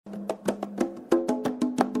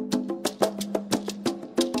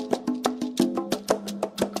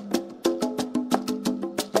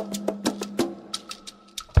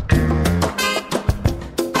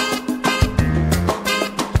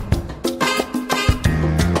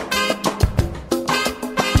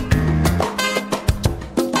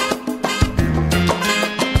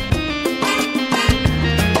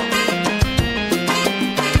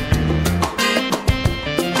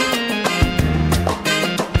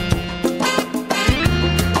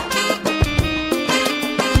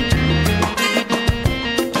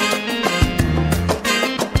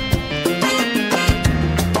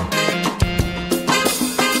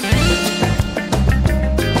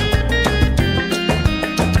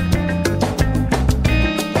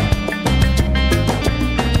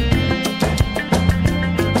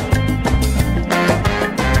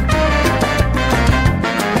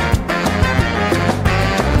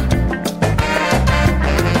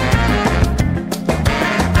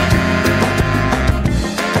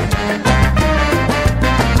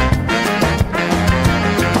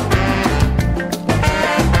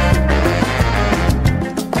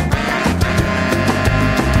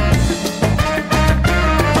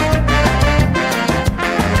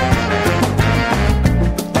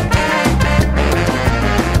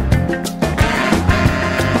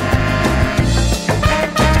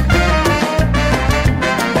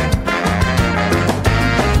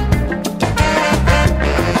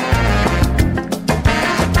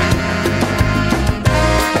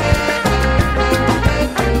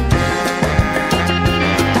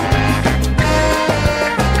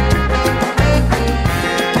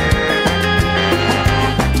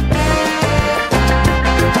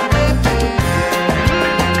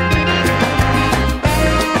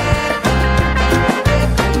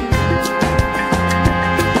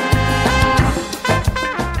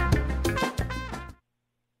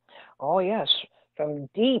Oh, yes, from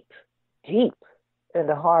deep, deep in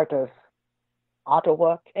the heart of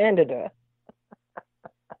Ottawa, Canada,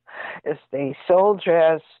 is the Soul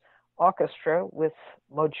Jazz Orchestra with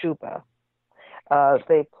Mojuba.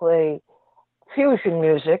 They play fusion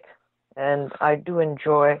music, and I do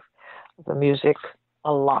enjoy the music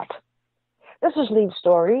a lot. This is Leid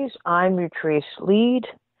Stories. I'm Utrice Leid,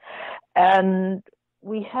 and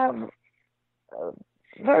we have a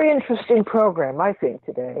very interesting program, I think,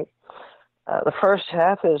 today. The first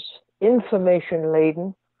half is information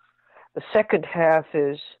laden. The second half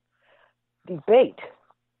is debate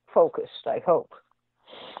focused, I hope.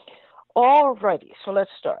 Alrighty, so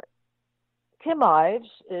let's start. Kim Ives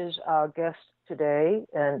is our guest today,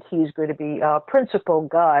 and he's going to be our principal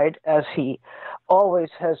guide, as he always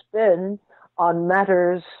has been, on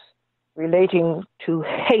matters relating to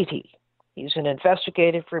Haiti. He's an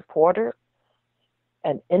investigative reporter,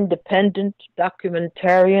 an independent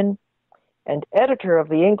documentarian, and editor of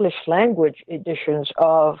the English language editions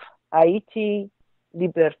of Haïti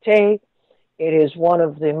Liberté. It is one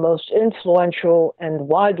of the most influential and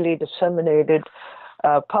widely disseminated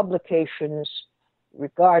publications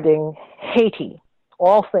regarding Haiti,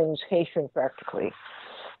 all things Haitian practically.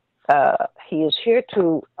 He is here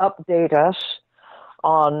to update us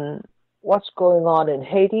on what's going on in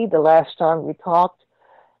Haiti. The last time we talked,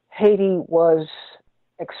 Haiti was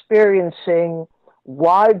experiencing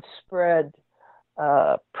widespread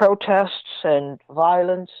protests and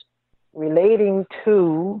violence relating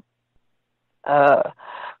to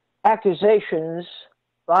accusations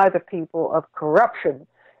by the people of corruption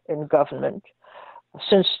in government.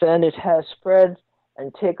 Since then, it has spread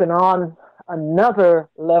and taken on another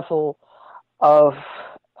level of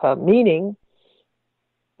meaning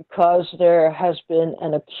because there has been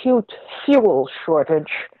an acute fuel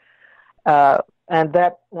shortage, and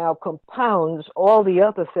that now compounds all the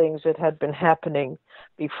other things that had been happening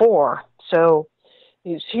before. So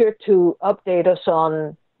he's here to update us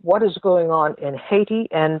on what is going on in Haiti.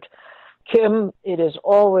 And Kim, it is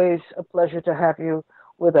always a pleasure to have you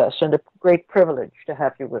with us and a great privilege to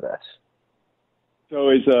have you with us. It's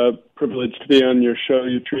always a privilege to be on your show,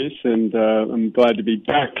 Utrice, and I'm glad to be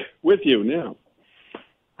back with you now.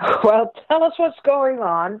 Well, tell us what's going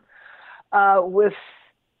on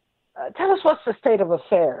tell us what's the state of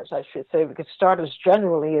affairs, I should say. We could start as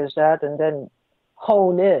generally as that and then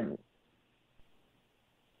hone in.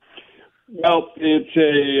 Well, it's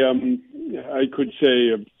I could say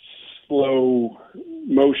a slow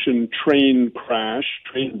motion train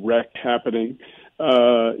wreck happening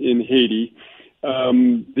in Haiti.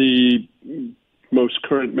 The most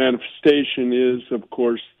current manifestation is, of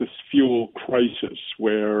course, this fuel crisis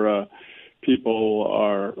where people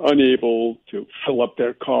are unable to fill up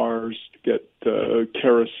their cars, to get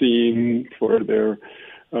kerosene for their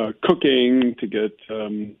cooking, to get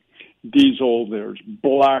diesel. There's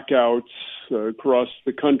blackouts across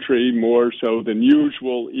the country, more so than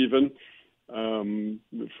usual even.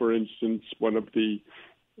 For instance, one of the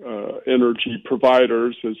energy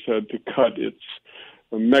providers has had to cut its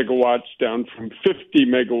megawatts down from 50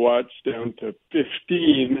 megawatts down to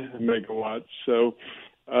 15 megawatts. So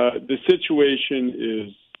the situation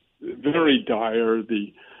is very dire.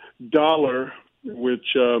 The dollar,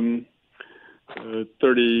 which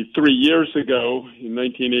 33 years ago, in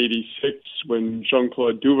 1986, when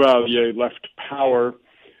Jean-Claude Duvalier left power,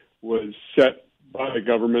 was set by the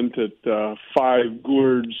government at 5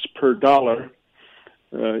 gourds per dollar,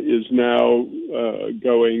 is now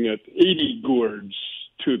going at 80 gourds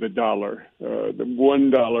to the dollar. The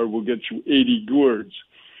 $1 will get you 80 gourds.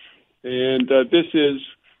 And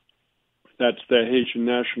that's the Haitian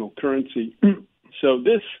national currency. So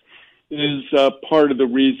this is part of the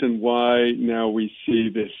reason why now we see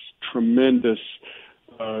this tremendous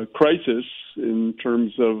crisis in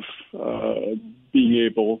terms of being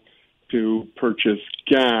able to purchase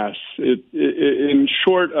gas. In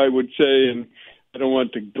short, I would say, and I don't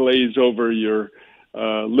want to glaze over your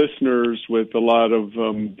listeners with a lot of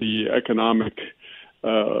the economic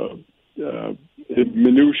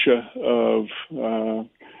minutia of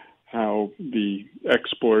how the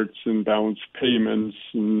exports and balance payments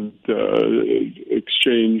and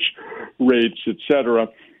exchange rates, etc.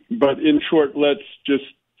 But in short, let's just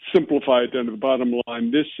simplify it down to the bottom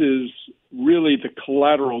line. This is really the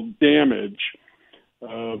collateral damage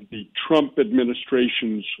of the Trump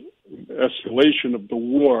administration's escalation of the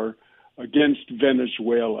war against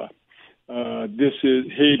Venezuela.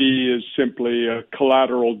 Haiti is simply a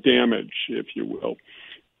collateral damage, if you will.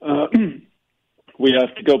 We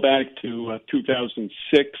have to go back to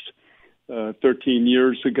 2006, 13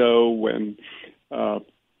 years ago, when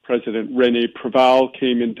President René Preval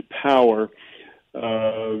came into power,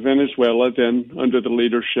 Venezuela, then under the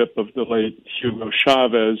leadership of the late Hugo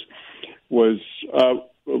Chavez, was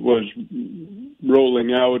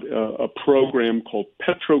rolling out a program called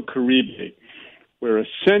Petrocaribe, where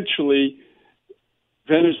essentially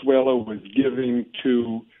Venezuela was giving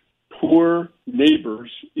to poor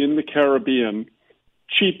neighbors in the Caribbean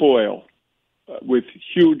cheap oil with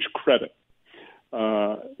huge credit.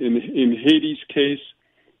 In Haiti's case,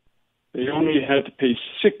 they only had to pay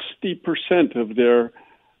 60% of their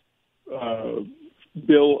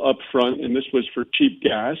bill up front, and this was for cheap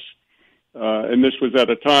gas. And this was at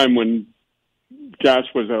a time when gas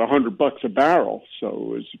was at $100 a barrel, so it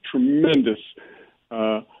was a tremendous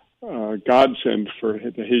godsend for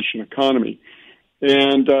the Haitian economy.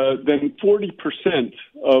 And then 40%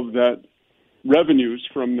 of that revenues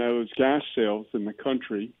from those gas sales in the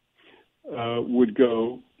country would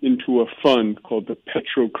go into a fund called the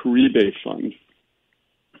Petrocaribe Fund,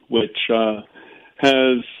 which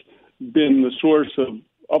has been the source of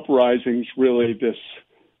uprisings really this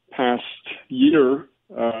past year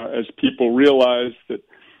as people realized that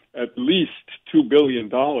at least $2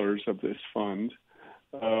 billion of this fund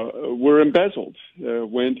were embezzled,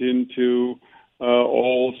 went into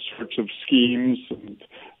all sorts of schemes and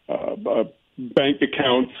bank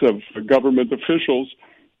accounts of government officials,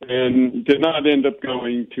 and did not end up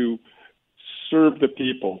going to serve the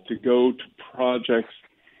people, to go to projects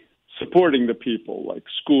supporting the people, like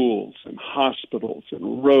schools and hospitals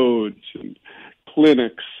and roads and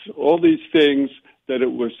clinics, all these things that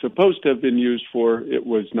it was supposed to have been used for, it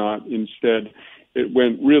was not. Instead, it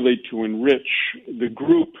went really to enrich the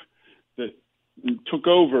group that took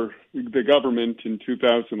over the government in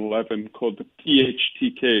 2011 called the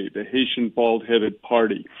PHTK, the Haitian Bald-Headed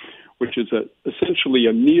Party, which is essentially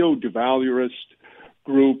a neo-devaluerist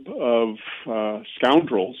group of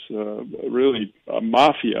scoundrels, really a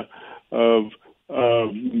mafia of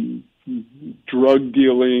drug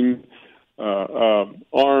dealing,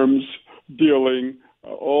 arms dealing,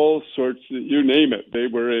 all sorts, you name it. They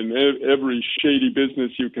were in every shady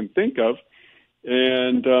business you can think of,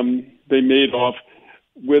 and they made off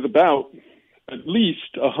with about at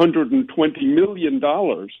least $120 million.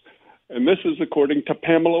 And this is according to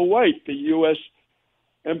Pamela White, the U.S.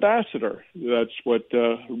 ambassador. That's what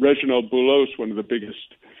Reginald Boulos, one of the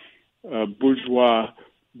biggest bourgeois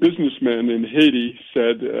businessmen in Haiti,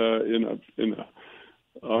 said in an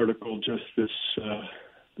article just this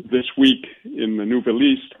week in the Nouvelle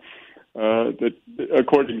East, that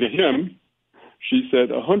according to him, she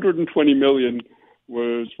said 120 million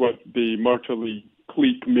was what the Martelly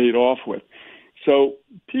clique made off with. So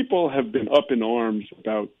people have been up in arms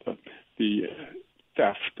about the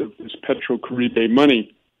theft of this Petrocaribe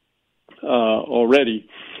money already.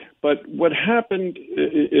 But what happened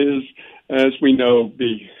is, as we know,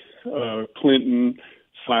 the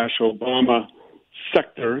Clinton/Obama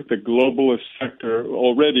sector, the globalist sector,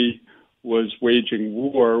 already was waging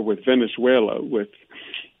war with Venezuela, with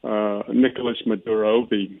Nicolas Maduro.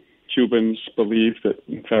 The Cubans believe that,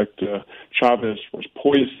 in fact, Chavez was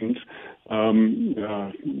poisoned.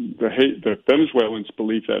 The Venezuelans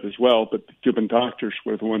believe that as well, but the Cuban doctors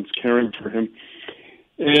were the ones caring for him.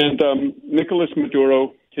 And Nicolas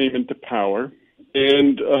Maduro came into power,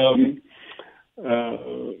 and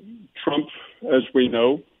Trump, as we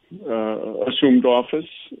know, assumed office,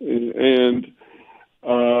 and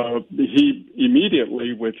he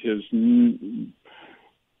immediately, with his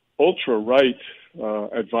ultra-right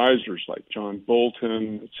advisors like John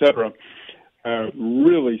Bolton, etc.,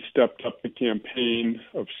 really stepped up the campaign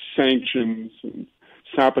of sanctions and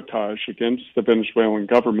sabotage against the Venezuelan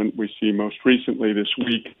government. We see most recently this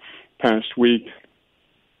past week,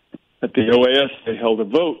 at the OAS, they held a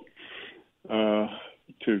vote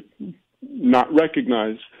to not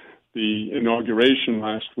recognize the inauguration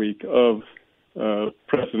last week of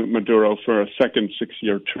President Maduro for a second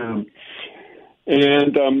 6-year term.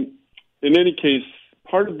 And in any case,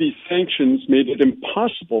 part of these sanctions made it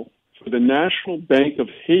impossible for the National Bank of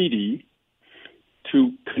Haiti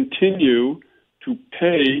to continue to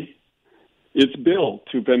pay its bill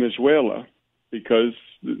to Venezuela, because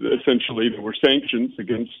essentially there were sanctions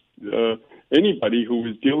against anybody who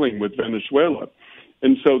was dealing with Venezuela.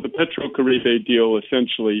 And so the Petrocaribe deal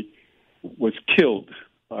essentially was killed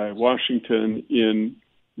by Washington in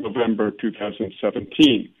November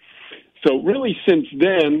 2017. So really since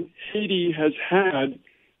then, Haiti has had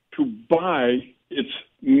to buy its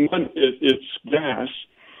gas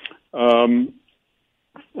on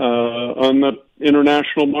the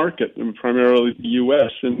international market, and primarily the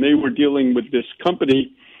U.S., and they were dealing with this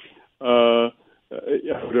company,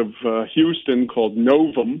 out of Houston called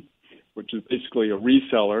Novum, which is basically a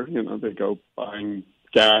reseller. You know, they go buying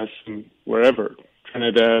gas and wherever,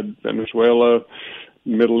 Trinidad, Venezuela,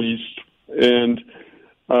 Middle East, and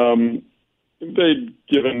they'd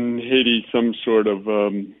given Haiti some sort of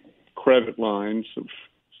credit lines of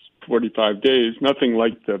 45 days, nothing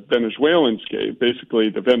like the Venezuelans gave. Basically,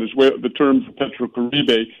 the terms of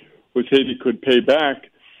Petrocaribe was Haiti could pay back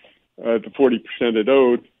the 40% it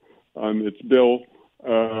owed on its bill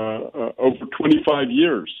over 25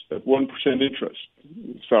 years at 1% interest.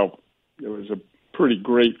 So it was a pretty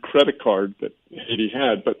great credit card that Haiti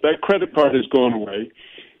had, but that credit card has gone away.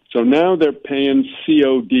 So now they're paying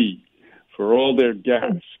COD for all their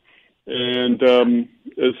gas. And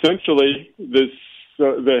essentially,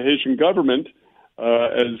 the Haitian government,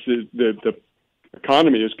 as the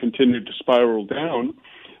economy has continued to spiral down,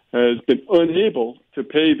 has been unable to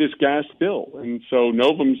pay this gas bill. And so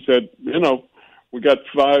Novum said, you know, we got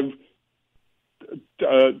 5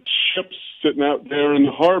 ships sitting out there in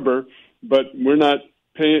the harbor, but we're not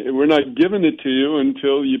giving it to you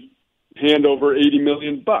until you hand over $80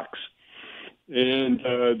 million. And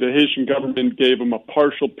the Haitian government gave them a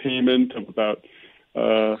partial payment of about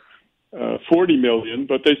 $40 million,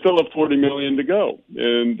 but they still have $40 million to go.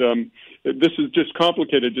 And this is just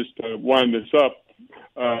complicated, just to wind this up,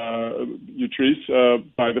 Utrice,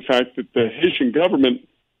 by the fact that the Haitian government,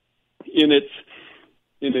 in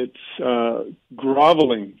its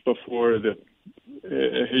groveling before the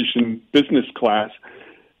Haitian business class,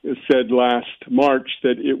 said last March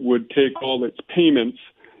that it would take all its payments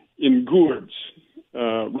in gourds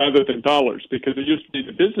rather than dollars, because it used to be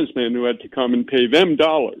the businessman who had to come and pay them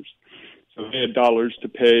dollars. So they had dollars to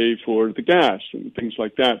pay for the gas and things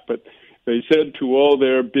like that. But they said to all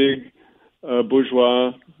their big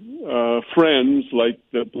bourgeois friends, like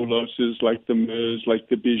the Bouloses, like the Meuse, like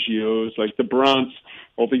the Bigiots, like the Brants,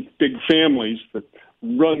 all these big families that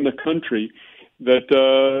run the country, that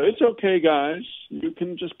it's okay, guys, you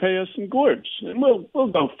can just pay us in gourds, and we'll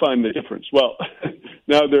go find the difference. Well,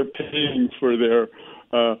 now they're paying for their,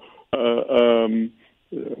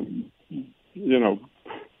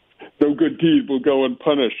 no good deed will go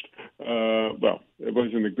unpunished. Well, it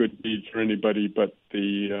wasn't a good deed for anybody but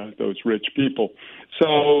those rich people.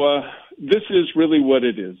 So this is really what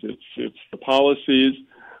it is. It's the policies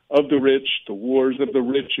of the rich, the wars of the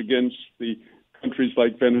rich against the countries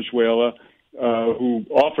like Venezuela, who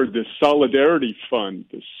offered this solidarity fund,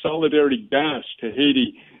 this solidarity gas to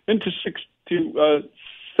Haiti and to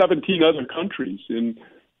 17 other countries in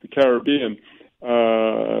the Caribbean.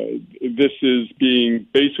 This is being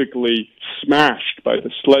basically smashed by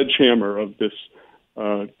the sledgehammer of this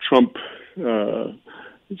Trump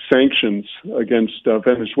sanctions against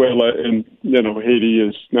Venezuela, and Haiti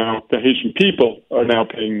is now, the Haitian people are now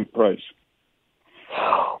paying the price.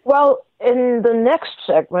 Well, in the next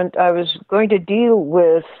segment, I was going to deal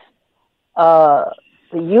with the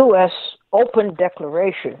U.S. open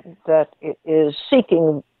declaration that it is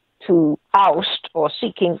seeking to oust, or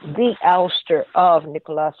seeking the ouster of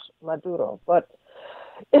Nicolas Maduro. But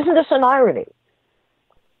isn't this an irony?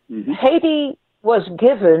 Mm-hmm. Haiti was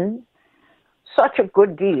given such a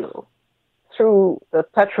good deal through the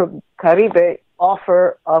Petrocaribe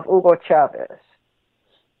offer of Hugo Chavez.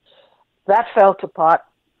 That fell to pot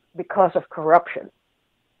because of corruption.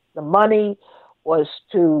 The money was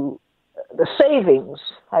the savings,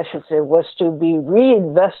 I should say, was to be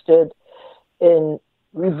reinvested in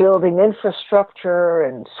rebuilding infrastructure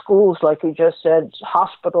and schools, like you just said,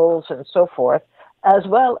 hospitals and so forth, as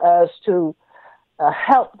well as to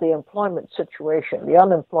help the unemployment situation.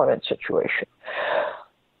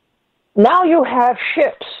 Now you have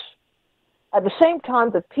ships. At the same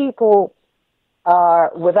time, the people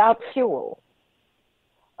are without fuel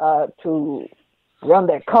to run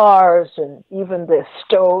their cars and even their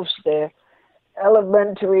stoves, their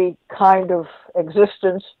elementary kind of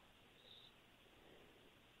existence.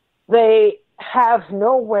 They have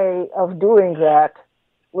no way of doing that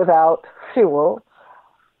without fuel.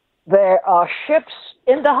 There are ships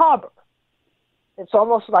in the harbor. It's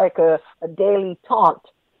almost like a daily taunt.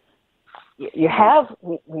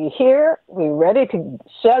 We're here, we're ready to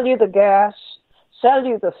sell you the gas, sell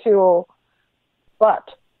you the fuel,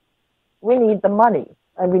 but we need the money,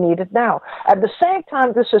 and we need it now. At the same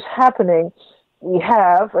time this is happening, we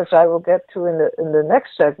have, as I will get to in the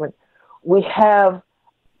next segment, we have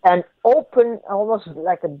an open, almost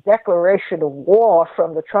like a declaration of war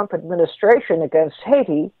from the Trump administration against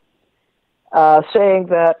Haiti, saying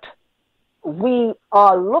that we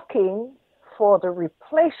are looking for the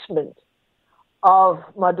replacement of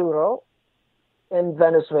Maduro in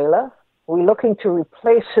Venezuela. We're looking to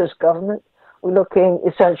replace his government. we're looking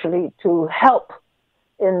essentially to help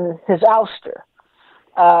in his ouster.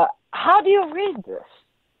 How do you read this?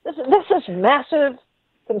 This is massive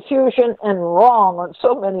confusion and wrong on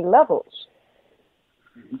so many levels.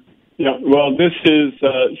 Yeah, well, this is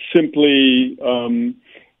simply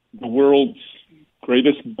the world's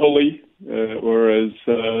greatest bully, or as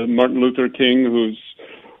Martin Luther King,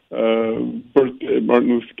 Martin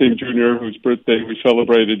Luther King Jr., whose birthday we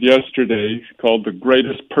celebrated yesterday, called the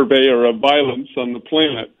greatest purveyor of violence on the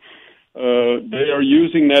planet. They are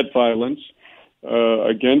using that violence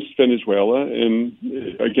against Venezuela and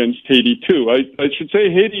against Haiti, too. I should say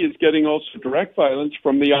Haiti is getting also direct violence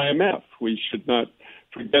from the IMF. We should not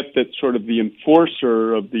forget that sort of the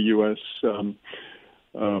enforcer of the U.S.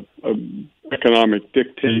 Economic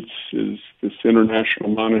dictates is this International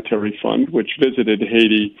Monetary Fund, which visited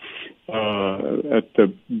Haiti at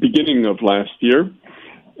the beginning of last year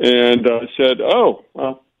and said, oh,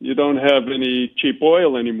 well, you don't have any cheap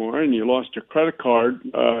oil anymore and you lost your credit card,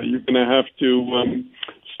 you're going to have to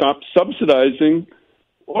stop subsidizing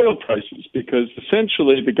oil prices, because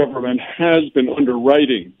essentially the government has been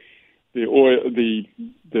underwriting the oil, the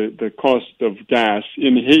cost of gas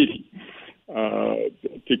in Haiti to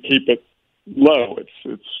keep it low.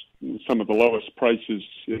 It's some of the lowest prices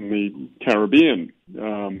in the Caribbean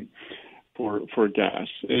for gas,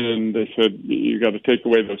 and they said you got to take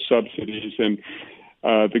away those subsidies, and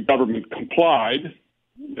the government complied,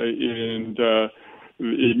 and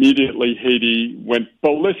immediately Haiti went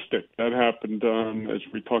ballistic. That happened, as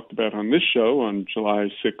we talked about on this show, on July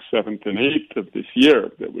 6th, 7th, and 8th of this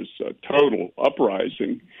year. There was a total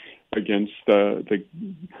uprising against the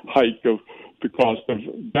hike of the cost of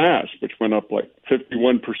gas, which went up like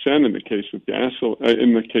 51% in the case of gas,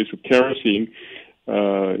 in the case of kerosene,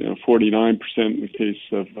 49% in the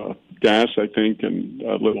case of gas, I think, and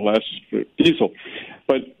a little less for diesel.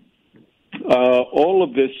 But all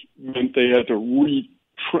of this meant they had to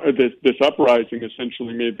this uprising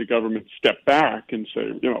essentially made the government step back and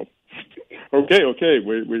say, okay,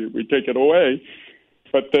 we take it away.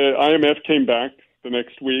 But the IMF came back the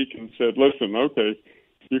next week and said, listen, okay,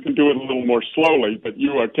 you can do it a little more slowly, but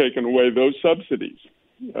you are taking away those subsidies.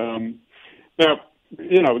 Now,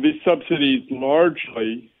 these subsidies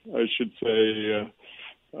largely, I should say,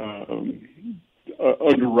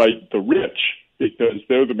 underwrite the rich, because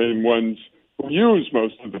they're the main ones who use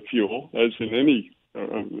most of the fuel, as in any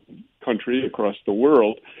country across the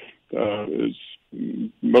world.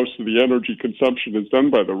 Most of the energy consumption is done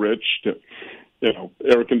by the rich to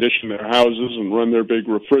air condition their houses and run their big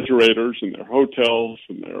refrigerators and their hotels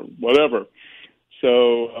and their whatever.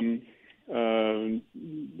 So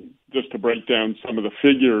just to break down some of the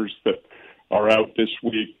figures that are out this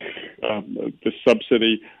week, the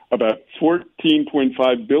subsidy, about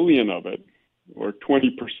 $14.5 billion of it, or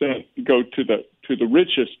 20%, go to the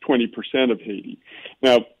richest 20% of Haiti.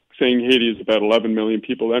 Now, saying Haiti is about 11 million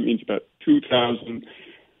people, that means about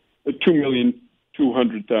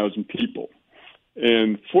 2,200,000 people.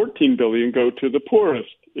 And 14 billion go to the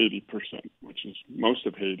poorest 80%, which is most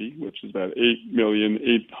of Haiti, which is about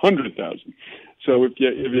 8,800,000. So if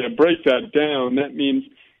you break that down, that means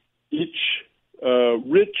each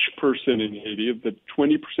rich person in Haiti, of the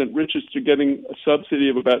 20% richest, are getting a subsidy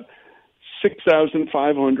of about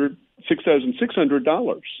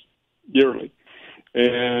 $6,600 yearly.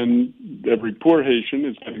 And every poor Haitian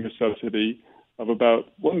is getting a subsidy of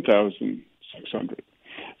about $1,600.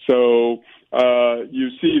 So you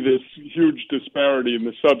see this huge disparity in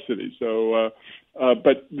the subsidy. So,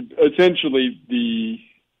 but essentially the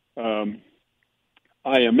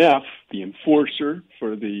IMF, the enforcer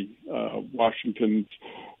for the Washington's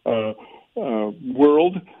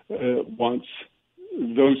world, wants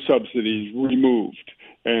those subsidies removed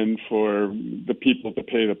and for the people to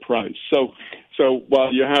pay the price. So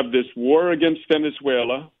while you have this war against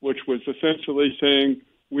Venezuela, which was essentially saying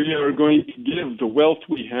we are going to give the wealth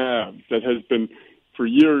we have that has been for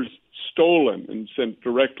years stolen and sent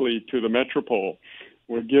directly to the metropole,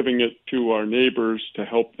 we're giving it to our neighbors to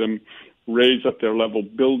help them raise up their level,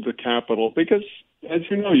 build the capital. Because, as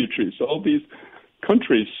you know, Utrice, all these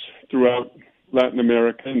countries throughout Latin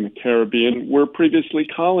America and the Caribbean were previously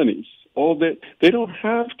colonies. They don't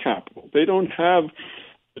have capital. They don't have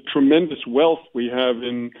the tremendous wealth we have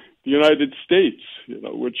in the United States,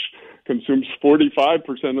 which consumes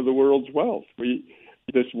 45% of the world's wealth.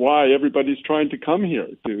 That's why everybody's trying to come here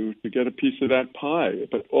to get a piece of that pie.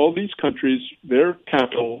 But all these countries, their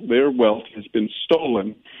capital, their wealth has been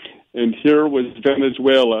stolen. And here was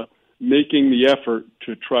Venezuela making the effort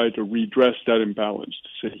to try to redress that imbalance, to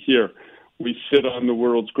say, here, we sit on the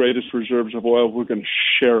world's greatest reserves of oil. We're going to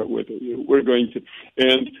share it with you. We're going to,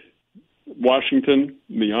 and Washington,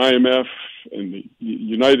 the IMF, and the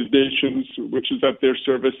United Nations, which is at their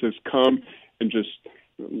service, has come and just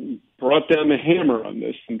brought down the hammer on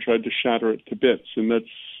this and tried to shatter it to bits. And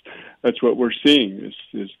that's what we're seeing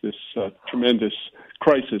is this tremendous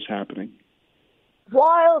crisis happening.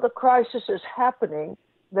 While the crisis is happening,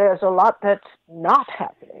 there's a lot that's not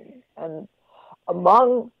happening. And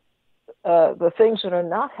among the things that are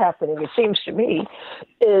not happening, it seems to me,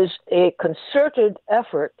 is a concerted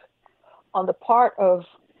effort on the part of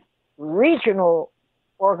regional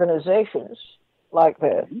organizations like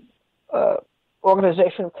the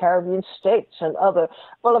Organization of Caribbean States and other.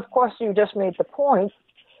 Well, of course, you just made the point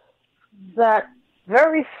that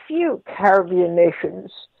very few Caribbean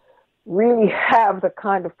nations really have the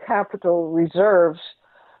kind of capital reserves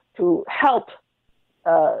to help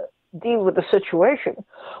deal with the situation.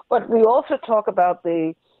 But we also talk about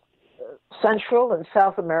the Central and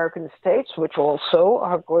South American states, which also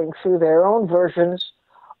are going through their own versions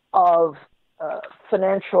of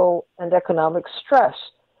financial and economic stress.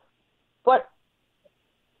 But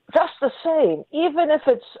just the same, even if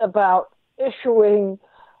it's about issuing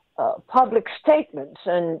public statements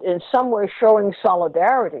and in some way showing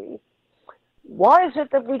solidarity, why is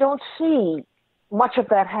it that we don't see much of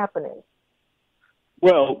that happening?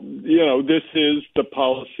 Well, this is the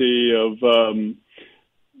policy of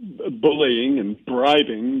bullying and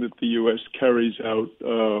bribing that the U.S. carries out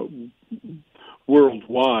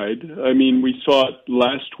worldwide. I mean, we saw it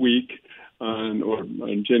last week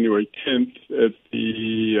on January 10th at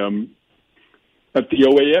the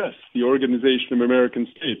OAS, the Organization of American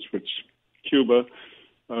States, which Cuba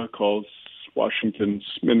calls Washington's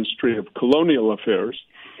Ministry of Colonial Affairs.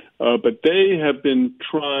 But they have been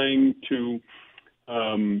trying to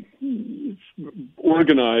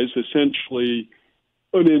organize essentially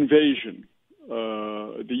an invasion.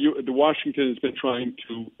 The Washington has been trying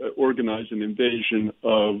to organize an invasion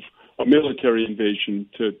a military invasion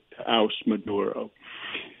to oust Maduro.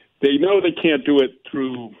 They know they can't do it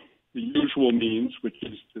through the usual means, which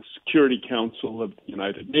is the Security Council of the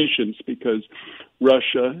United Nations, because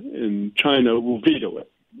Russia and China will veto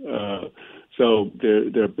it. So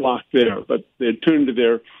they're blocked there. But they turn to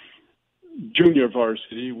their junior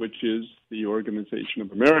varsity, which is the Organization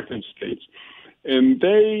of American States, and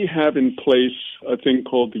they have in place a thing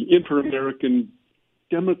called the Inter-American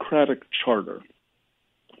Democratic Charter,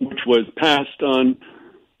 which was passed on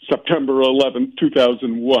September 11th,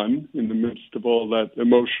 2001, in the midst of all that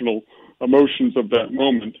emotions of that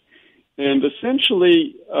moment. And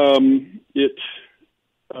essentially, it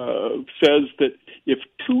says that if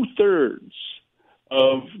 2/3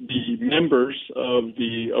 of the members of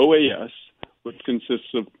the OAS, which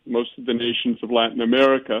consists of most of the nations of Latin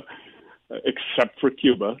America, except for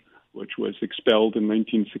Cuba, which was expelled in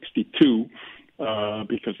 1962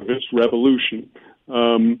 because of its revolution,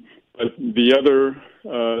 but the other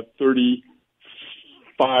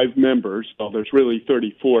 35 members, well, there's really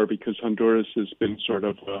 34 because Honduras has been sort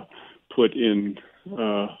of put in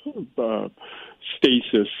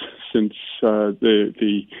stasis since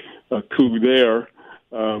the coup there,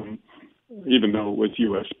 even though it was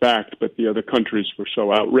U.S.-backed, but the other countries were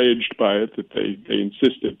so outraged by it that they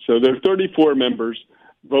insisted. So there are 34 members,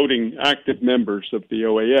 voting active members of the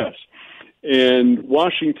OAS. And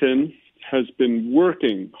Washington has been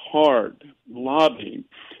working hard, lobbying,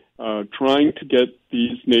 trying to get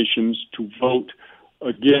these nations to vote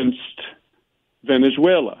against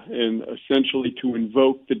Venezuela and essentially to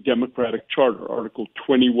invoke the Democratic Charter, Article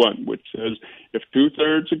 21, which says if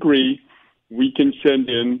 2/3 agree, we can send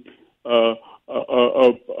in a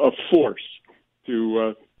force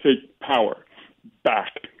to take power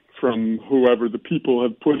back from whoever the people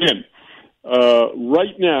have put in.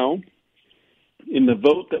 Right now, in the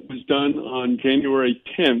vote that was done on January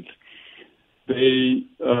 10th, they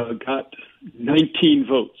got 19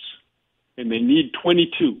 votes, and they need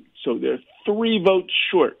 22. So they're 3 votes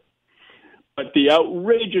short. But the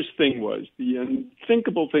outrageous thing was, the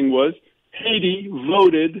unthinkable thing was, Haiti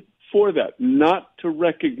voted for that, not to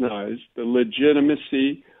recognize the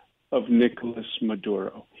legitimacy of Nicolas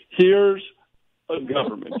Maduro. Here's a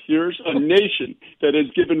government, here's a nation that has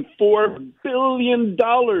given $4 billion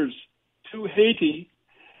to Haiti,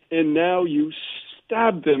 and now you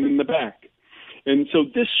stab them in the back. And so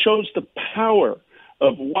this shows the power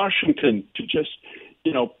of Washington to just,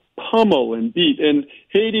 pummel and beat. And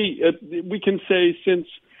Haiti, we can say since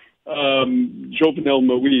Jovenel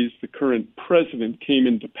Moïse, the current president, came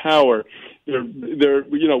into power,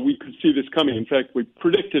 we could see this coming. In fact, we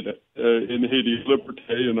predicted it in Haïti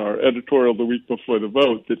Liberté in our editorial the week before the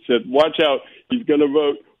vote that said, watch out, he's going to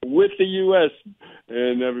vote with the U.S.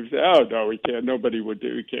 And everybody said, oh, no, we can't. Nobody would do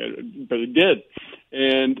it. We can't. But it did.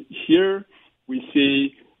 And here we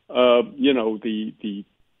see, the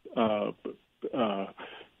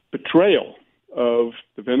betrayal of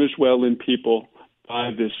the Venezuelan people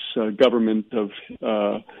by this government of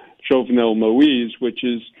Jovenel Moïse, which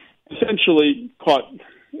is essentially caught,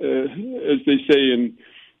 as they say in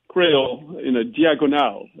Creole, in a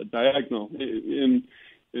diagonal. In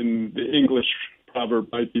the English proverb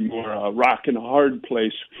might be more a rock in a hard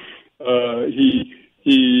place. He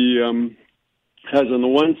has on the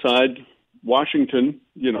one side Washington,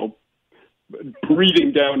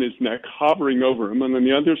 breathing down his neck, hovering over him, and on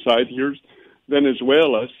the other side, here's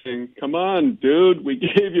Venezuela saying, "Come on, dude, we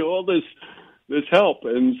gave you all this help."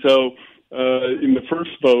 And so, in the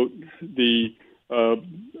first vote,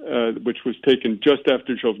 which was taken just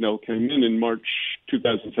after Jovenel came in March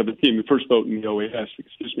 2017, the first vote in the OAS,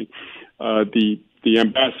 the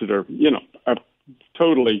ambassador,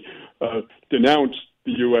 totally denounced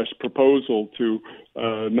the U.S. proposal to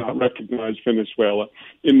not recognize Venezuela.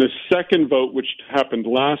 In the second vote, which happened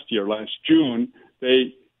last June,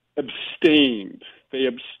 they abstained. They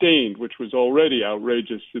abstained, which was already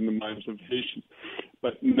outrageous in the minds of Haitians.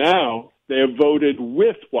 But now they have voted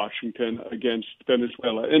with Washington against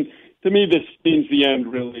Venezuela. And to me, this means the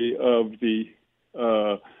end, really, of the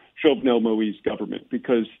Jovenel Moïse government,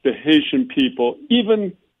 because the Haitian people,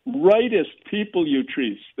 even rightist people,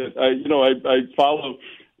 that I follow,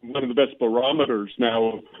 one of the best barometers now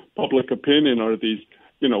of public opinion are these,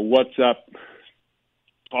 WhatsApp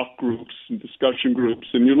talk groups and discussion groups,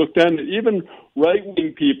 and you look down, even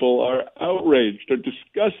right-wing people are outraged or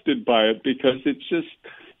disgusted by it because it's just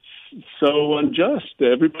so unjust.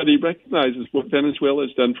 Everybody recognizes what Venezuela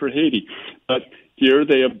has done for Haiti, but here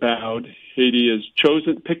they have bowed. Haiti has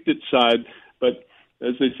picked its side, but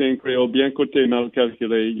as they say in Creole, bien côté, mal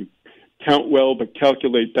calculé. You count well, but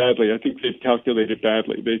calculate badly. I think they've calculated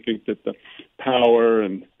badly. They think that the power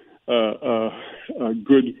and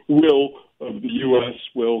goodwill of the U.S.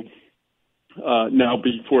 will now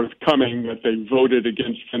be forthcoming, that they voted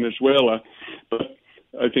against Venezuela. But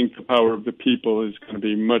I think the power of the people is going to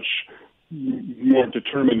be much more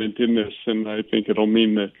determinant in this, and I think it'll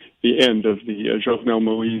mean the end of the Jovenel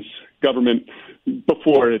Moïse government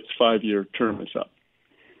before its 5-year term is up.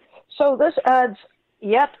 So this adds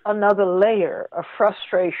yet another layer of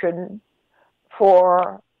frustration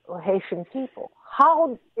for Haitian people.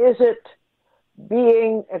 How is it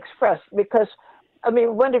being expressed? Because,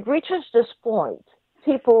 when it reaches this point,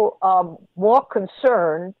 people are more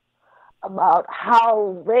concerned about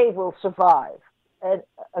how they will survive in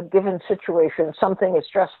a given situation, something as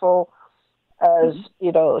stressful as,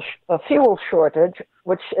 a fuel shortage,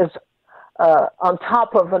 which is on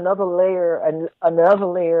top of another layer and another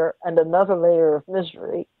layer and another layer of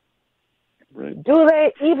misery. Right.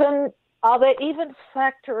 Are they even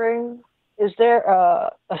factoring, is there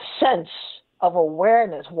a sense of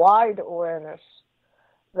awareness, wide awareness,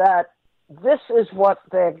 that this is what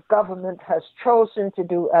their government has chosen to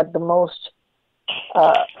do at the most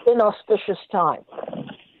inauspicious time?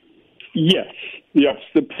 Yes.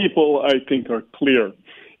 The people, I think, are clear.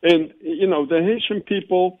 And, the Haitian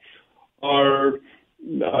people are,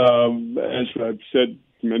 as I've said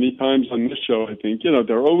many times on this show, I think,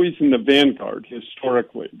 they're always in the vanguard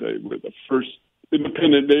historically. They were the first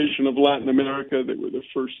independent nation of Latin America. They were the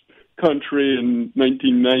first country in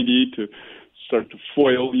 1990 to start to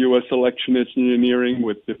foil U.S. election engineering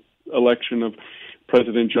with the election of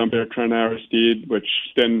President Jean-Bertrand Aristide, which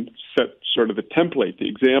then set sort of the template, the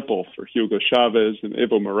example for Hugo Chavez and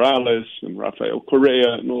Evo Morales and Rafael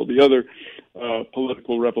Correa and all the other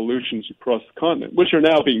political revolutions across the continent, which are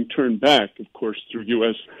now being turned back, of course, through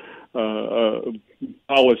U.S.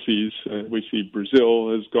 Policies. We see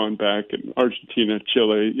Brazil has gone back, and Argentina,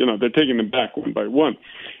 Chile, they're taking them back one by one.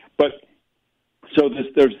 But so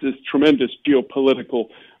there's this tremendous geopolitical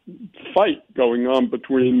fight going on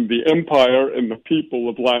between the empire and the people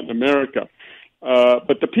of Latin America.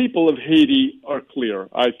 But the people of Haiti are clear,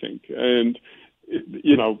 I think. And,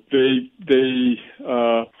 they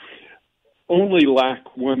only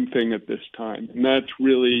lack one thing at this time, and that's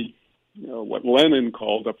really what Lenin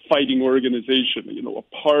called a fighting organization, a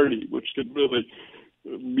party which could really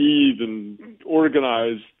lead and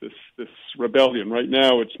organize this rebellion. Right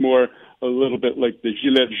now, it's more a little bit like the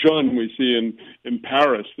Gilets jaunes we see in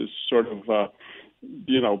Paris, this sort of,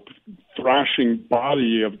 thrashing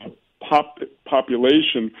body of the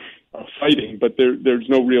population fighting, but there's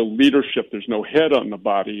no real leadership. There's no head on the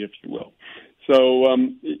body, if you will. So, I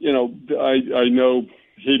know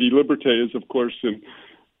Haïti Liberté is, of course, in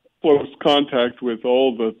close contact with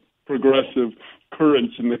all the progressive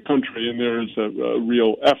currents in the country, and there is a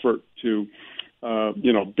real effort to,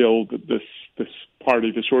 build this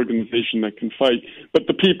party, this organization that can fight. But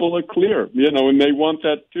the people are clear, and they want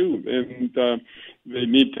that too, and they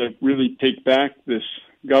need to really take back this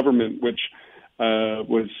government, which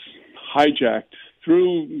was hijacked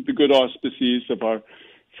through the good auspices of our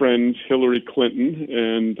friend Hillary Clinton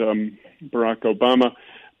and Barack Obama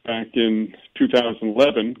back in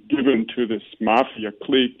 2011, given to this mafia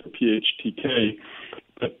clique, the PHTK.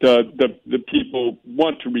 But the people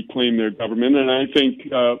want to reclaim their government, and I think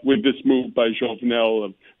with this move by Jovenel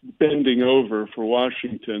of bending over for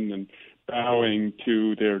Washington and bowing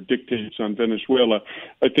to their dictates on Venezuela,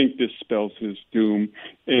 I think this spells his doom.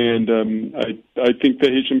 And I think the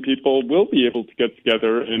Haitian people will be able to get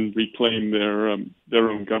together and reclaim their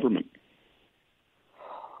own government.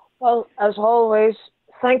 Well, as always,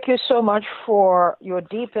 thank you so much for your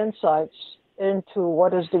deep insights into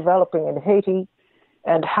what is developing in Haiti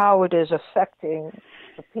and how it is affecting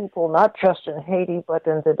the people, not just in Haiti, but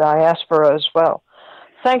in the diaspora as well.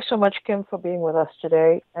 Thanks so much, Kim, for being with us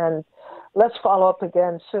today, and let's follow up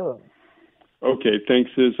again soon. Okay, thanks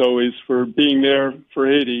as always for being there for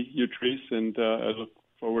Haiti, Utrice, and I look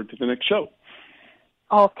forward to the next show.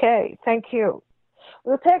 Okay, thank you.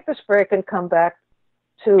 We'll take this break and come back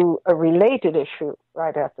to a related issue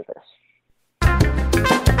right after this.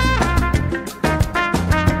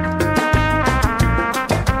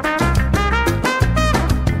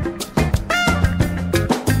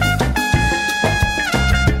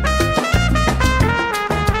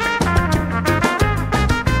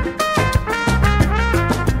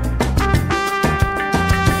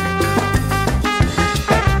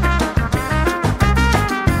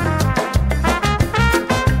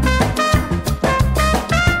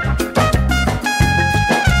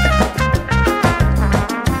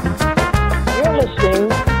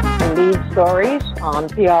 Stories on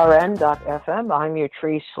PRN.FM. I'm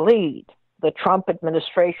Utrice Leid. The Trump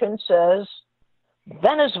administration says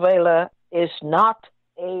Venezuela is not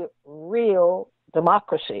a real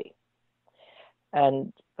democracy.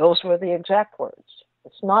 And those were the exact words.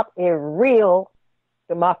 It's not a real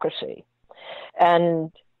democracy.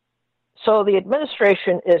 And so the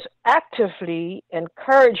administration is actively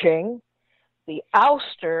encouraging the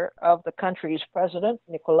ouster of the country's president,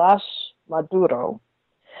 Nicolas Maduro,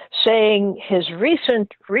 saying his recent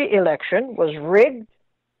reelection was rigged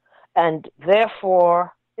and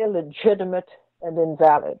therefore illegitimate and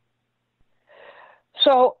invalid.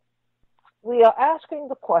 So we are asking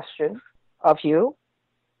the question of you,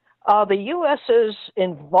 are the U.S.'s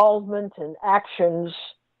involvement in actions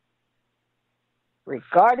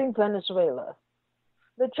regarding Venezuela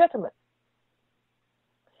legitimate?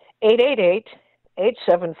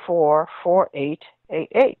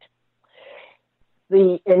 888-874-4888.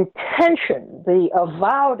 The intention, the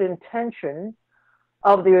avowed intention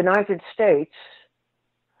of the United States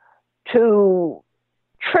to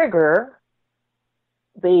trigger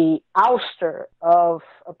the ouster of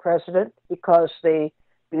a president because they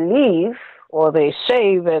believe, or they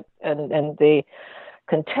say that, and they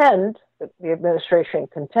contend, that the administration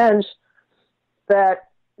contends,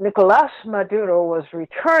 that Nicolas Maduro was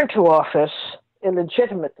returned to office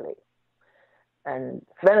illegitimately. And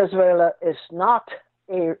Venezuela is not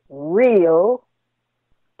a real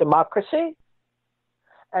democracy.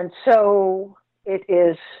 And so it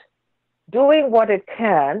is doing what it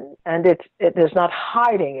can, and it is not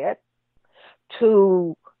hiding it,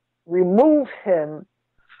 to remove him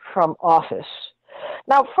from office.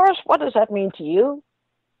 Now, first, what does that mean to you?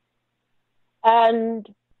 And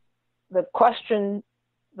the question,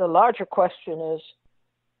 the larger question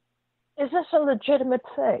is this a legitimate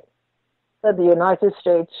thing that the United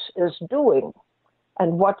States is doing?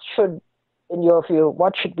 And what should, in your view,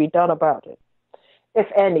 what should be done about it, if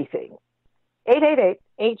anything?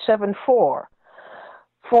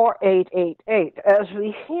 888-874-4888. As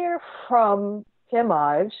we hear from Tim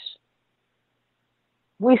Ives,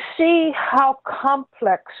 we see how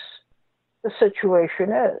complex the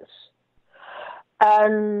situation is.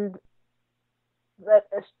 And that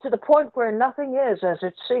is to the point where nothing is as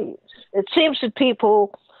it seems. It seems that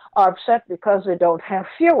people are upset because they don't have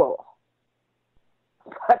fuel.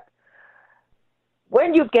 But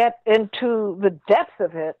when you get into the depth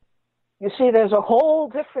of it, you see there's a whole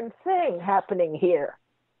different thing happening here,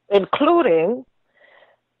 including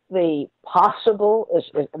the possible, is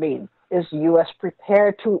the U.S.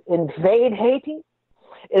 prepared to invade Haiti?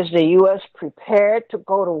 Is the U.S. prepared to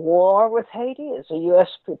go to war with Haiti? Is the U.S.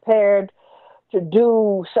 prepared to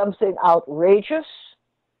do something outrageous?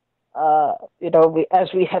 As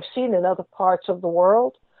we have seen in other parts of the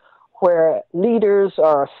world, where leaders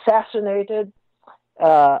are assassinated,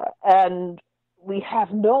 and we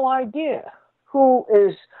have no idea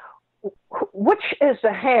which is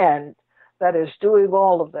the hand that is doing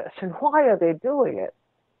all of this, and why are they doing it?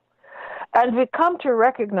 And we come to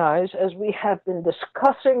recognize, as we have been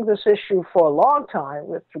discussing this issue for a long time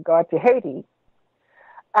with regard to Haiti,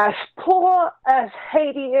 as poor as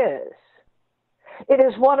Haiti is, it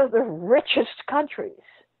is one of the richest countries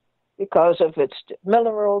because of its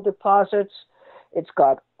mineral deposits. It's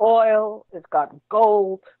got oil, it's got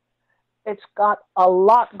gold, it's got a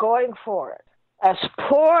lot going for it. As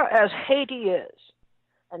poor as Haiti is,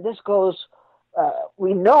 and this goes,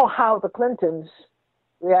 we know how the Clintons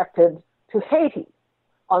reacted to Haiti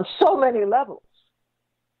on so many levels.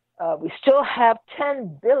 We still have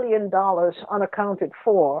 $10 billion unaccounted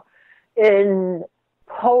for in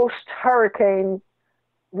post-hurricane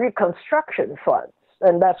reconstruction funds,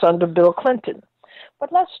 and that's under Bill Clinton.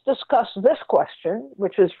 But let's discuss this question,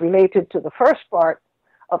 which is related to the first part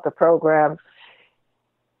of the program.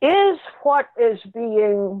 Is what is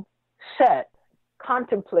being said,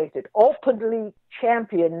 contemplated, openly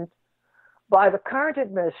championed by the current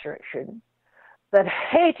administration, that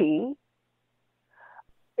Haiti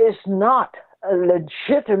is not a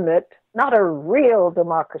legitimate, not a real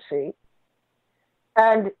democracy,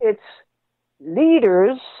 and its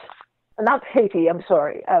leaders, not Haiti, I'm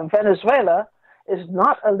sorry, Venezuela is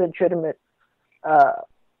not a legitimate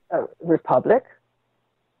republic,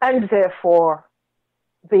 and therefore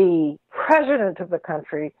the president of the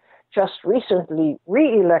country, just recently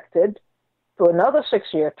reelected to another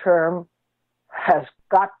 6-year term, has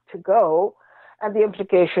got to go. And the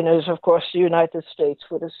implication is, of course, the United States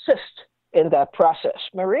would assist in that process.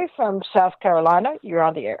 Marie from South Carolina, you're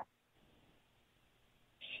on the air.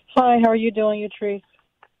 Hi, how are you doing, Utrice?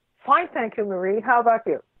 Fine, thank you, Marie. How about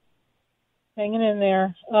you? Hanging in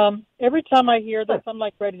there. Every time I hear this, I'm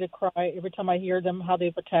like ready to cry. Every time I hear them, how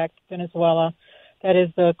they've attacked Venezuela. That is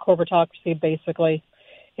the corporatocracy, basically.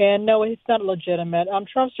 And no, it's not legitimate.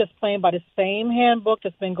 Trump's just playing by the same handbook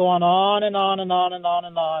that's been going on and on and on and on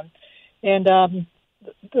and on. And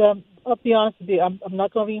I'll be honest with you, I'm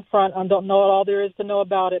not going to be in front. I don't know all there is to know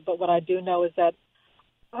about it, but what I do know is that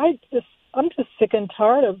I'm just sick and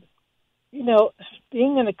tired of,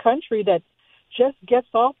 being in a country that just gets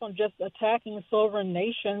off on just attacking sovereign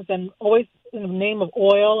nations and always in the name of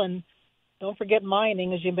oil and don't forget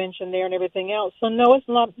mining, as you mentioned there, and everything else. So, no, it's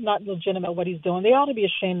not legitimate what he's doing. They ought to be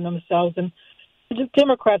ashamed of themselves, and the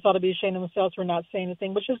Democrats ought to be ashamed of themselves for not saying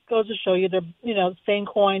anything, which just goes to show you they're, same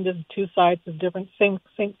coin, there's two sides of different, same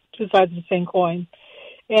two sides of the same coin.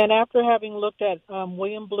 And after having looked at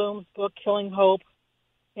William Bloom's book, Killing Hope,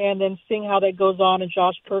 and then seeing how that goes on in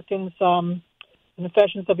Josh Perkins'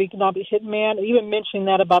 Confessions of Economic Hitman, even mentioning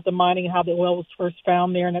that about the mining and how the oil was first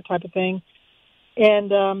found there and that type of thing,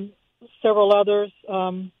 and several others,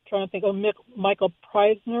 trying to think of Michael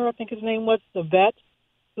Preisner, I think his name was, the vet,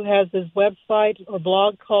 who has his website or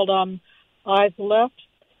blog called Eyes Left.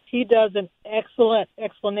 He does an excellent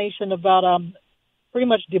explanation about pretty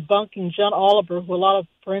much debunking John Oliver, who a lot of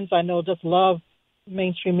friends I know just love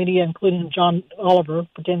mainstream media, including John Oliver,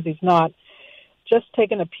 pretends he's not, just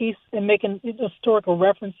taking a piece and making historical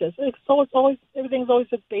references. Everything's always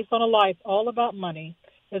based on a lie. It's all about money.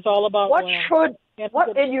 It's all about what,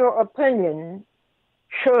 in your opinion,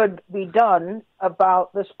 should be done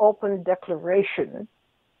about this open declaration?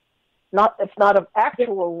 If not of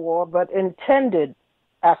actual war, but intended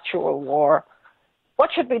actual war.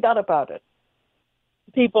 What should be done about it?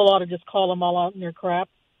 People ought to just call them all out in their crap.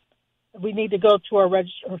 We need to go to our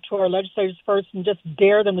legislators first and just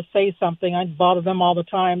dare them to say something. I bother them all the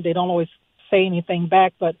time. They don't always say anything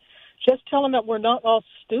back, but just tell them that we're not all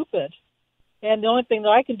stupid. And the only thing that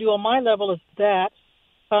I can do on my level is that,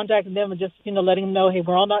 contacting them and just, letting them know, hey,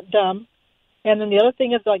 we're all not dumb. And then the other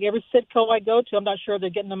thing is, like every Citco I go to, I'm not sure if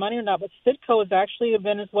they're getting the money or not, but Citco is actually a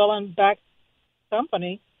Venezuelan-backed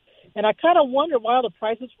company. And I kind of wonder why all the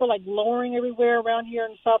prices were like lowering everywhere around here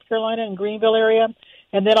in South Carolina and Greenville area.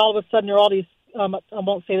 And then all of a sudden there are all these, I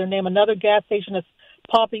won't say their name, another gas station that's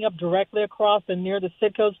popping up directly across and near the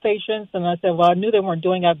Citco stations. And I said, well, I knew they weren't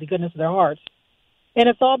doing it out of the goodness of their hearts. And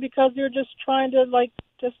it's all because they're just trying to,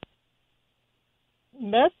 just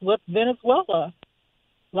mess with Venezuela,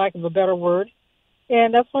 lack of a better word.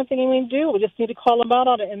 And that's one thing we need to do. We just need to call them out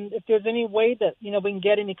on it. And if there's any way that, we can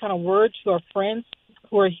get any kind of word to our friends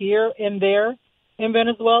who are here and there in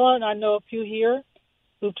Venezuela, and I know a few here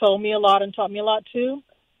who've told me a lot and taught me a lot too,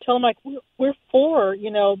 tell them, like, we're for,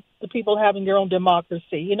 the people having their own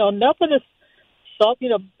democracy. Enough of this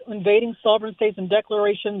invading sovereign states and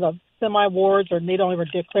declarations of semi-wars, or they don't even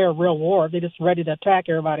declare a real war. They're just ready to attack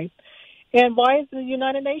everybody. And why is the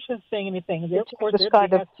United Nations saying anything? Of course, they're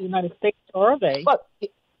the United States, or are they? But,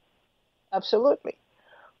 absolutely.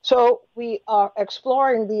 So we are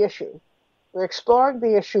exploring the issue. We're exploring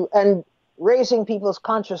the issue and raising people's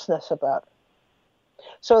consciousness about it.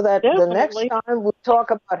 So that the next time we talk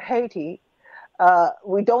about Haiti,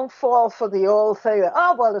 we don't fall for the old thing that,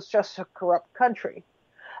 it's just a corrupt country.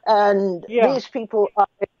 And these people are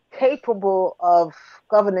capable of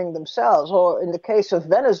governing themselves, or in the case of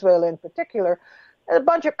Venezuela in particular, a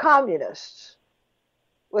bunch of communists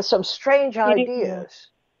with some strange ideas.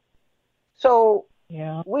 So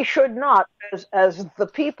we should not, as the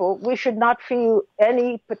people, we should not feel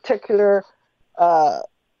any particular, I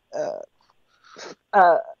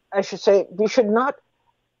should say, we should not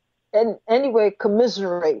in any way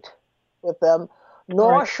commiserate with them,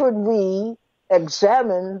 nor should we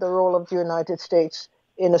examine the role of the United States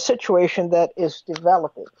in a situation that is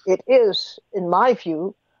developing. It is, in my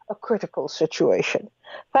view, a critical situation.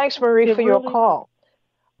 Thanks, Marie, for your call.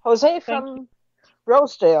 Jose from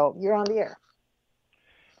Rosedale, you're on the air.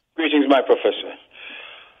 Greetings, my professor.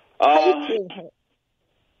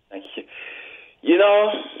 Thank you.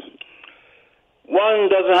 One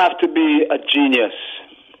doesn't have to be a genius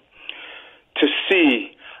to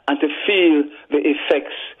see and to feel the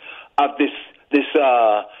effects of this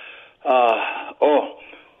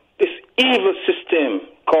evil system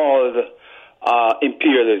called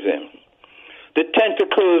imperialism. The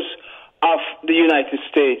tentacles of the United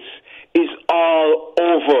States is all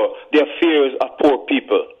over the affairs of poor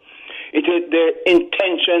people. Their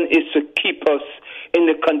intention is to keep us in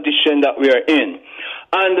the condition that we are in.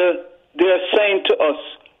 And they are saying to us,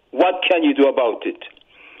 what can you do about it?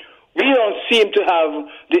 We don't seem to have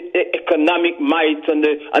the economic might and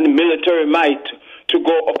the military might to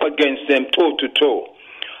go up against them toe to toe.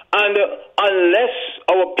 And unless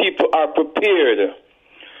our people are prepared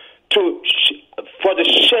for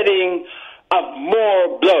the shedding of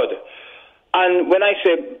more blood, and when I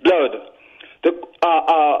say blood,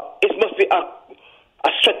 it must be a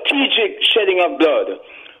strategic shedding of blood.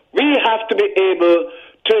 We have to be able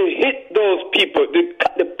to hit those people,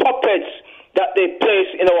 the puppets that they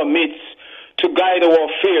place in our midst to guide our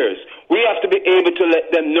affairs. We have to be able to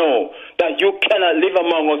let them know that you cannot live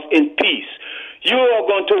among us in peace. You are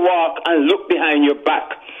going to walk and look behind your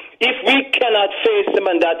back. If we cannot face them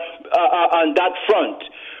on that front,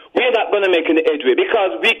 we're not going to make any headway,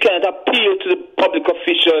 because we can't appeal to the public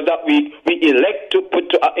officials that we elect to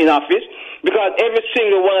put in office, because every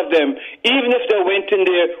single one of them, even if they went in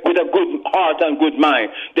there with a good heart and good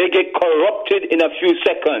mind, they get corrupted in a few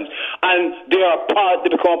seconds, and they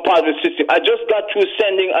become part of the system. I just got through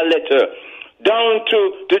sending a letter down to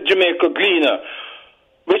the Jamaica Gleaner,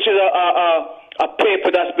 which is a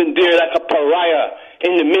paper that's been there like a pariah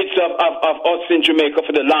in the midst of us in Jamaica for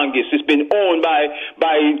the longest. It's been owned by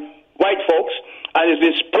white folks, and it's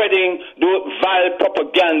been spreading vile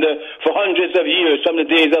propaganda for hundreds of years, from the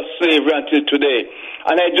days of slavery until today.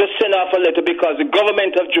 And I just sent off a letter because the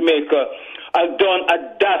government of Jamaica has done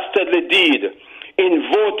a dastardly deed in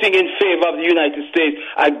voting in favor of the United States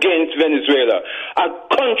against Venezuela, a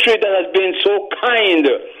country that has been so kind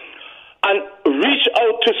and reach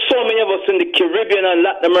out to so many of us in the Caribbean and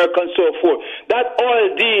Latin America and so forth. That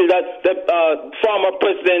oil deal that the former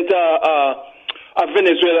president of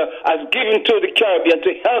Venezuela has given to the Caribbean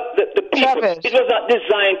to help the people. It was not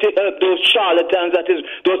designed to help those charlatans, that is,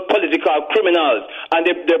 those political criminals and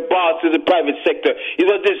their bosses in the private sector. It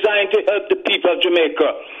was designed to help the people of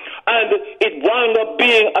Jamaica. And it wound up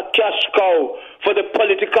being a cash cow for the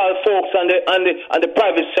political folks and the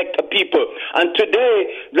private sector people. And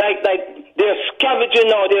today, like they're scavenging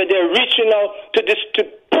now, they're reaching out to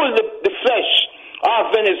pull the flesh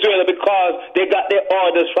off Venezuela, because they got their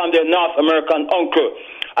orders from their North American uncle,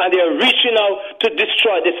 and they're reaching out to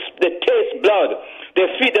destroy the taste blood. They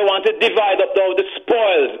want to divide up the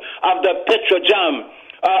spoils of the Petrojam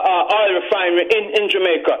oil refinery in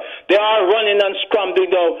Jamaica. They are running and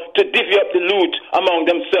scrambling now to divvy up the loot among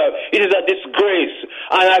themselves. It is a disgrace.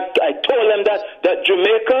 And I told them that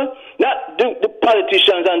Jamaica, not the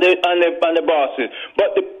politicians and the bosses,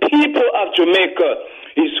 but the people of Jamaica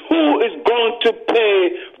is who is going to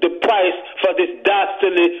pay the price for this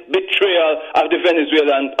dastardly betrayal of the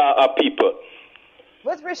Venezuelan people.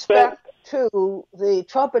 With respect to the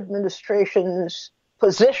Trump administration's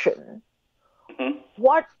position,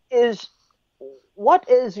 what is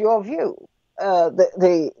your view? That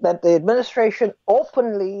the administration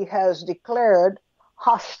openly has declared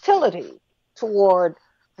hostility toward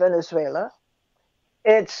Venezuela.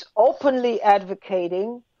 It's openly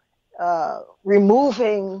advocating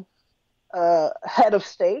removing head of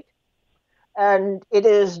state, and it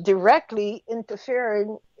is directly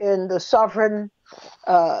interfering in the sovereign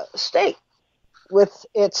state with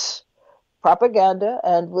its propaganda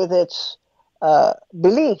and with its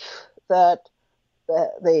belief that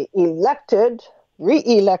the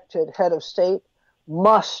re-elected head of state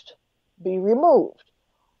must be removed.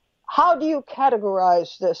 How do you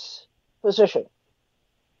categorize this position?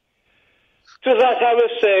 To that, I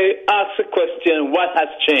will say, ask the question, what has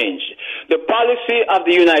changed? The policy of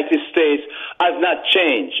the United States has not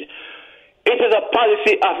changed. It is a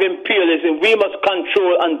policy of imperialism. We must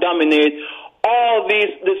control and dominate all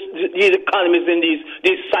these economies in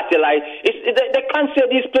these satellites. They consider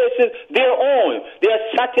these places their own. They are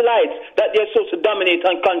satellites that they're supposed to dominate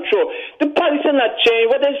and control. The policy has not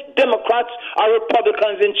changed. Whether it's Democrats or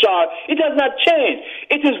Republicans in charge, it has not changed.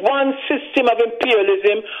 It is one system of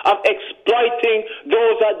imperialism, of exploiting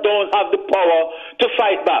those that don't have the power to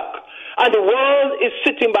fight back. And the world is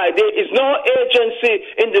sitting by. There is no agency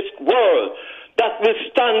in this world that will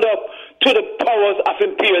stand up to the powers of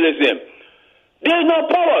imperialism. There is no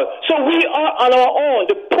power. So we are on our own.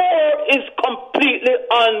 The poor is completely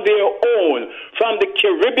on their own. From the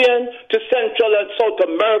Caribbean to Central and South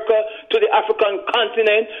America to the African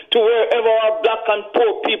continent to wherever our black and poor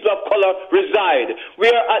people of color reside. We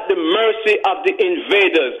are at the mercy of the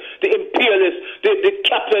invaders, the imperialists, the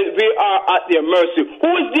capitalists. We are at their mercy.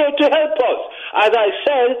 Who is there to help us? As I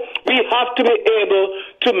said, we have to be able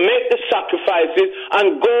to make the sacrifices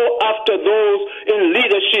and go after those in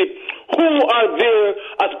leadership who are there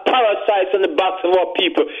as parasites on the backs of our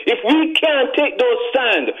people. If we can't take those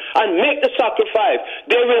stand and make the sacrifice,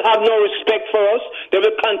 they will have no respect for us. They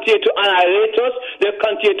will continue to annihilate us. They'll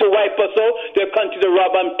continue to wipe us out. They'll continue to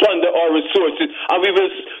rob and plunder our resources. And we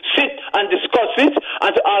will sit and discuss it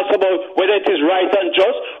and to ask about whether it is right and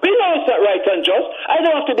just. We know it's not right and just. I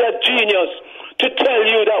don't have to be a genius to tell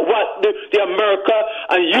you that what the America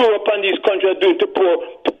and Europe and these countries are doing to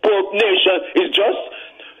poor nations is just.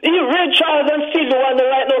 You read Charles and Steve, the one that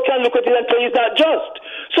right now can look at it and say it's not just.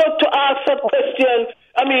 So to ask that question,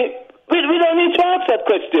 I mean, we don't need to ask that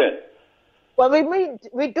question. Well,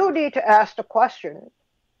 we do need to ask the question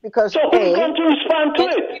because so who's going to respond to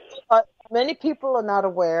it? Many people are not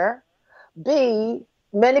aware. B,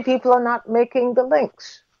 many people are not making the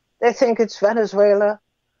links. They think it's Venezuela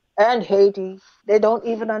and Haiti. They don't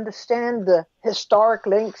even understand the historic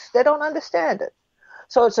links. They don't understand it.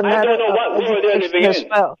 So it's a matter I don't know what world they're living in.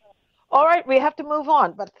 Well. All right, we have to move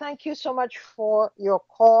on, but thank you so much for your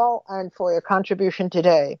call and for your contribution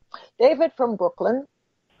today. David from Brooklyn,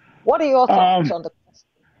 what are your thoughts on the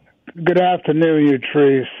question? Good afternoon,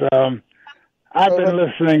 Utrice. I've been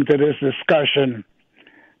listening to this discussion,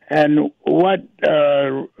 and what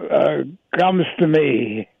comes to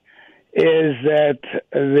me is that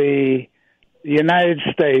the United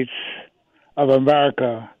States of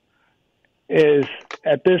America is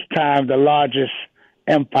at this time the largest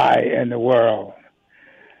empire in the world.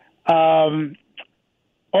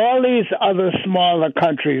 All these other smaller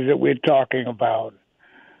countries that we're talking about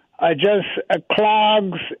are just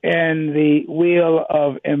clogs in the wheel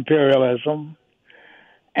of imperialism,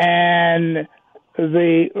 and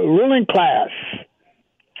the ruling class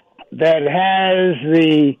that has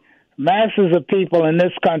the masses of people in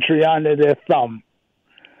this country under their thumb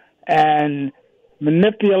and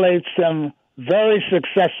manipulates them very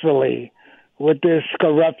successfully with this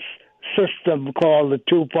corrupt system called the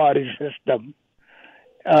two-party system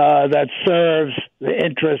that serves the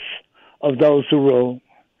interests of those who rule.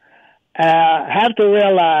 Have to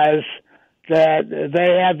realize that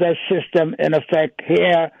they have that system in effect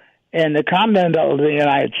here in the continent of the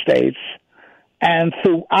United States and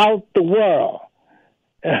throughout the world.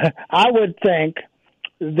 I would think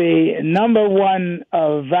the number one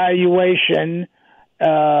valuation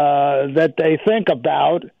that they think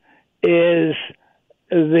about is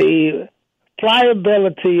the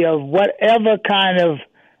pliability of whatever kind of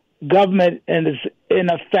government is in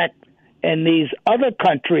effect in these other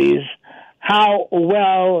countries, how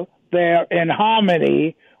well they're in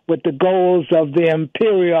harmony with the goals of the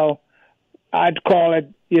imperial, I'd call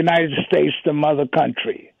it United States, the mother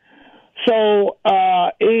country. So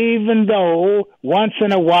even though once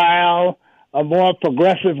in a while a more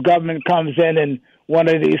progressive government comes in one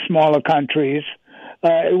of these smaller countries,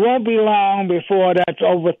 it won't be long before that's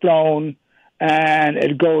overthrown and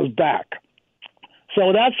it goes back.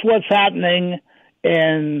 So that's what's happening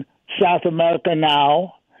in South America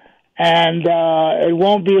now, and it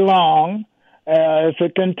won't be long if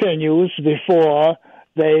it continues before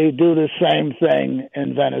they do the same thing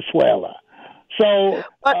in Venezuela. So,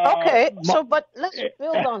 but let's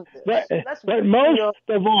build on this. But most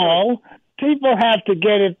of all, people have to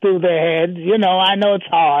get it through their head. I know it's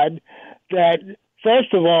hard that,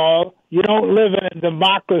 first of all, you don't live in a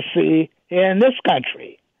democracy in this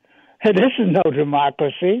country. This is no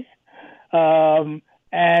democracy. And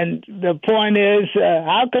the point is,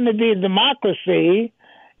 how can it be a democracy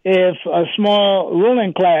if a small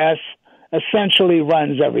ruling class essentially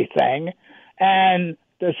runs everything? And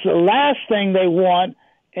the last thing they want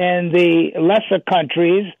in the lesser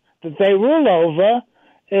countries that they rule over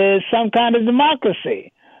is some kind of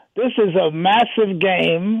democracy. This is a massive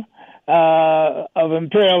game of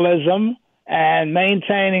imperialism and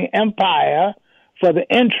maintaining empire for the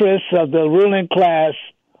interests of the ruling class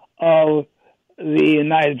of the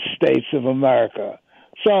United States of America.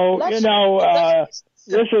 So,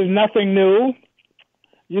 this is nothing new.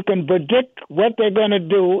 You can predict what they're going to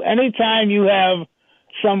do anytime you have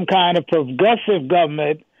some kind of progressive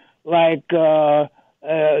government like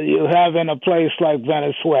you have in a place like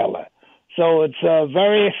Venezuela. So it's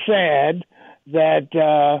very sad that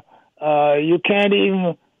you can't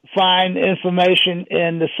even find information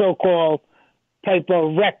in the so-called paper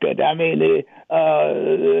record. I mean,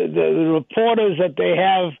 the reporters that they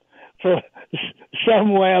have for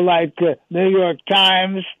somewhere like New York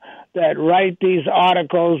Times that write these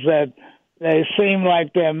articles that they seem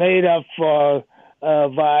like they're made up for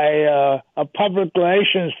by a public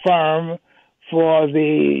relations firm for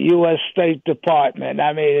the U.S. State Department.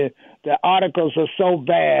 I mean, the articles are so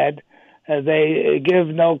bad, they give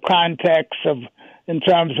no context in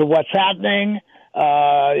terms of what's happening.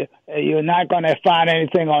 You're not going to find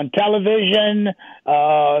anything on television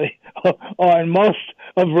or in most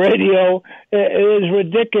of radio. It is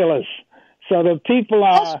ridiculous. So the people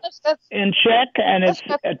are in check, and it's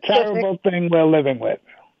a terrible thing we're living with.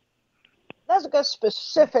 Let's get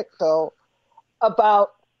specific, though,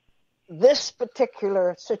 about this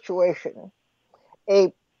particular situation.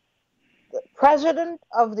 The President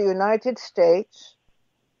of the United States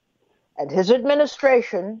and his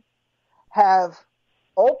administration have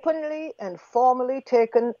openly and formally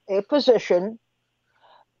taken a position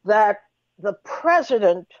that the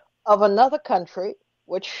president of another country,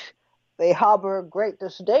 which they harbor great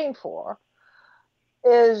disdain for,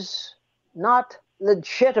 is not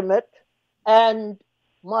legitimate and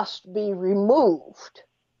must be removed.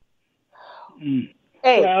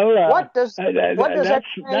 What does that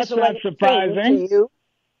translate to you?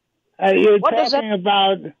 You're talking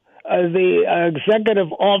about the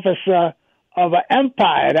executive officer of an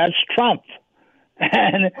empire. That's Trump.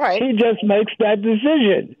 And he just makes that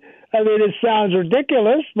decision. I mean, it sounds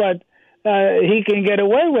ridiculous, but he can get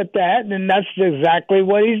away with that, and that's exactly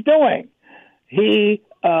what he's doing. He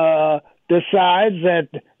decides that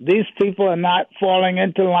these people are not falling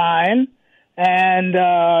into line, and,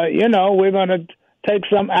 we're going to take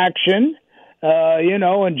some action,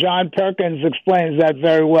 and John Perkins explains that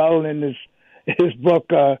very well in his book,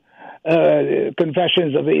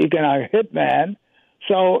 Confessions of the Economic Hitman.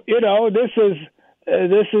 So, this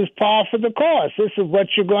is par for the course. This is what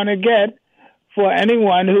you're going to get for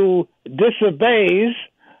anyone who disobeys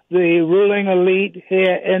the ruling elite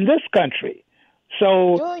here in this country.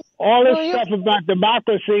 So all this stuff about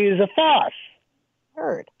democracy is a farce.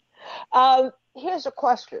 Heard. Here's a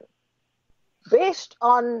question. Based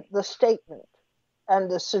on the statement and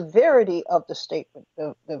the severity of the statement,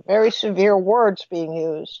 the very severe words being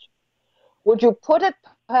used, would you put it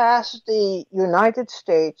past the United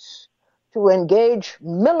States to engage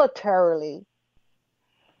militarily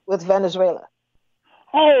with Venezuela?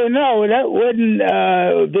 Oh, no, that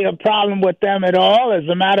wouldn't be a problem with them at all. As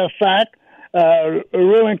a matter of fact,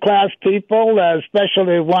 ruling class people,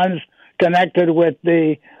 especially ones connected with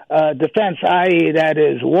the defense, i.e., that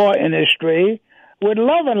is war industry, would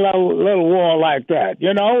love a little war like that,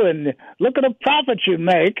 and look at the profits you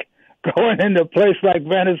make going into a place like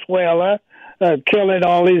Venezuela, killing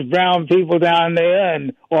all these brown people down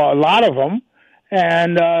there, or a lot of them,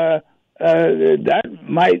 and that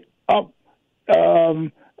might up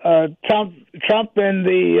Trump in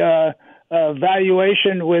the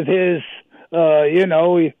valuation with his,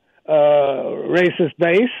 racist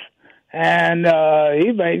base, and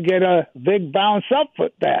he may get a big bounce up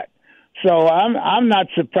with that. So I'm not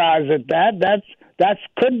surprised at that. That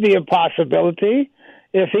could be a possibility.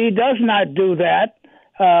 If he does not do that,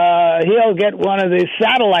 he'll get one of the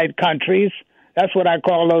satellite countries. That's what I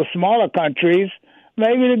call those smaller countries,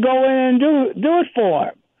 maybe to go in and do it for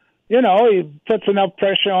him. He puts enough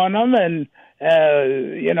pressure on them and,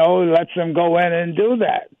 lets them go in and do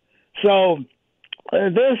that. So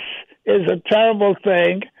this is a terrible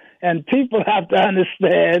thing, and people have to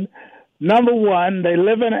understand, number one, they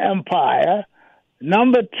live in an empire.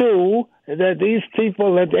 Number two, that these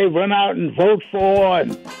people that they run out and vote for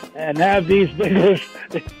and have these biggest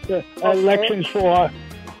elections for,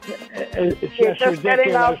 it's You're just ridiculous.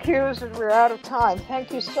 Getting our cues and we're out of time.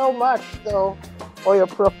 Thank you so much, though, for your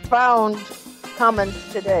profound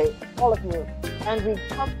comments today, all of you. And we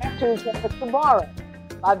come back to each other tomorrow.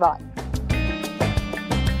 Bye-bye.